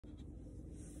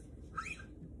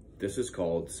This is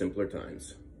called Simpler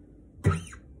Times.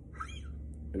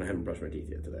 And I haven't brushed my teeth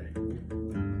yet today.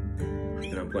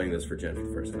 And I'm playing this for Jen for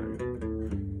the first time.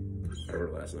 I wrote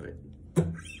it last night.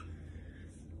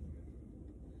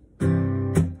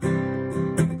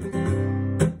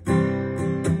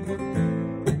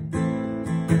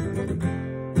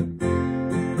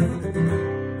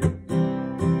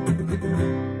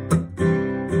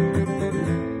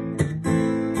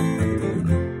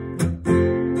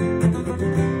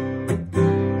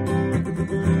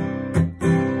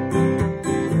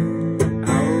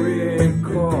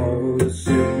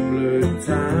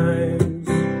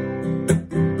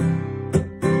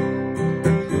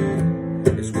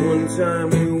 One time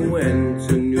we went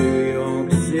to New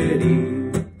York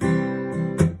City,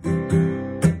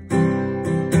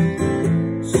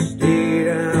 stayed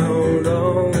out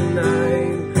all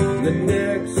night. The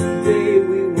next day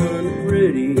we weren't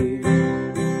pretty,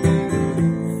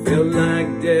 felt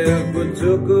like death but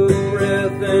took a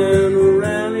breath and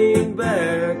rallied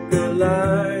back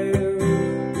alive.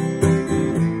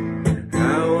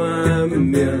 How I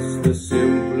miss the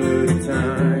simpler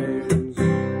times.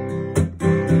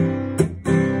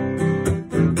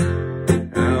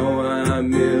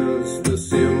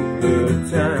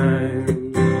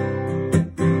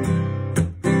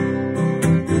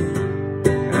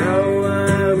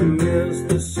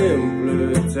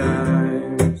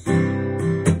 Times.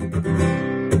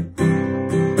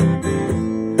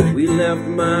 We left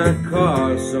my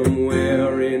car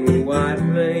somewhere in White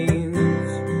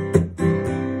Plains,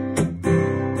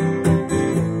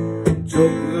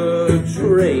 took the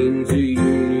train to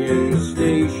Union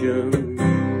Station,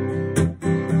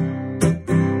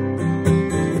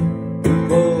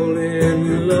 pulled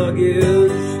in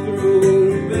luggage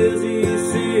through busy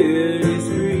city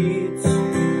streets.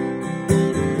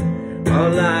 Our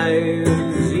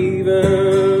lives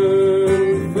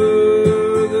even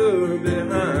further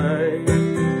behind.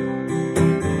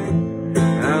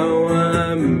 How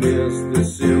I miss the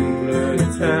simpler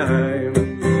times.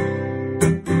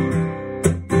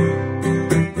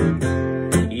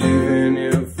 Even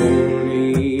if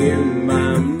only in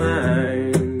my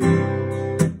mind.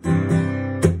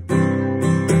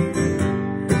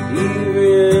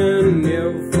 Even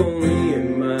if only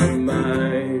in my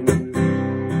mind.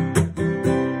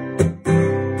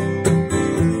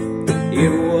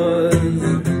 It was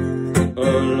a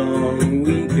long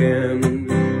weekend,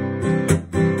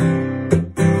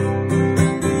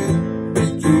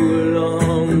 too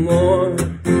long or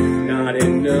not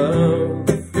enough,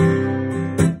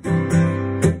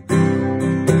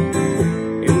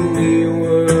 and we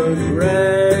were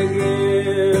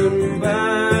dragging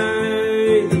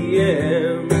by the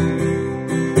end,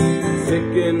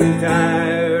 sick and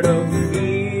tired of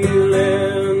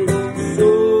feeling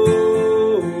so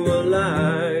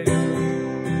alive.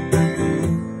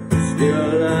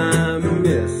 Still I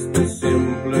miss the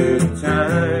simpler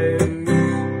times.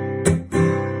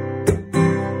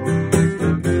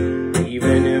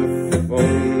 Even if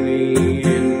only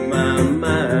in my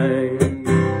mind.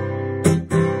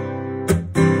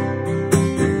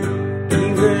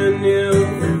 Even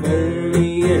if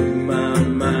only in my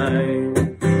mind.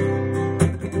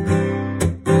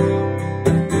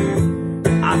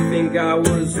 I think I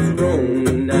was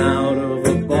thrown out of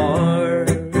a bar,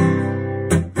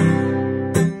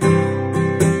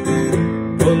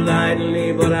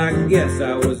 politely, but I guess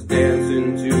I was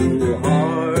dancing too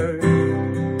hard.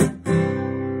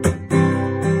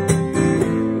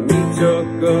 We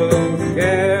took a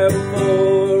cab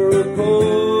for a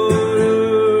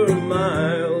quarter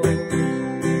mile,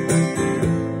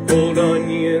 pulled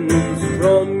onions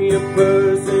from your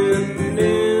purse and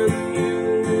then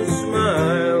you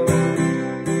smile.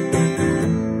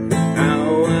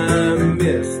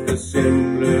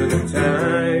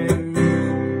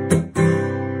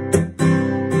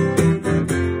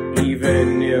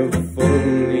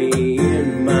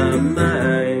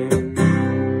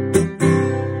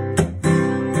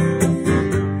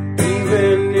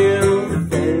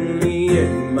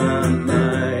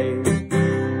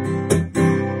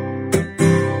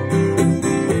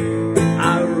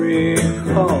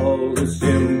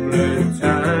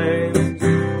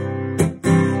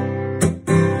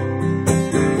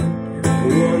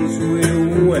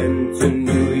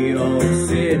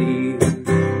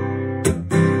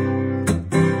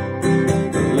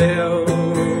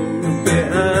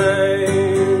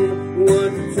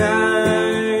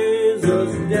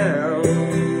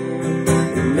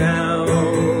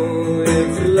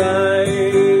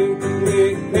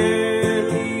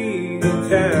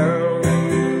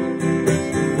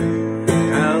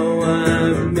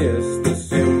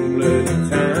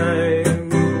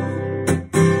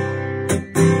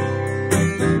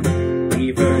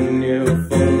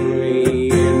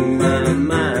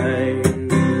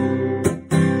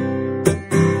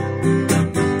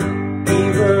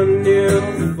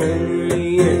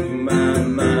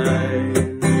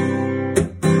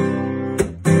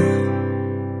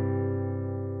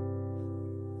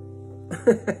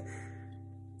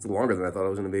 It's longer than I thought it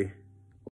was going to be.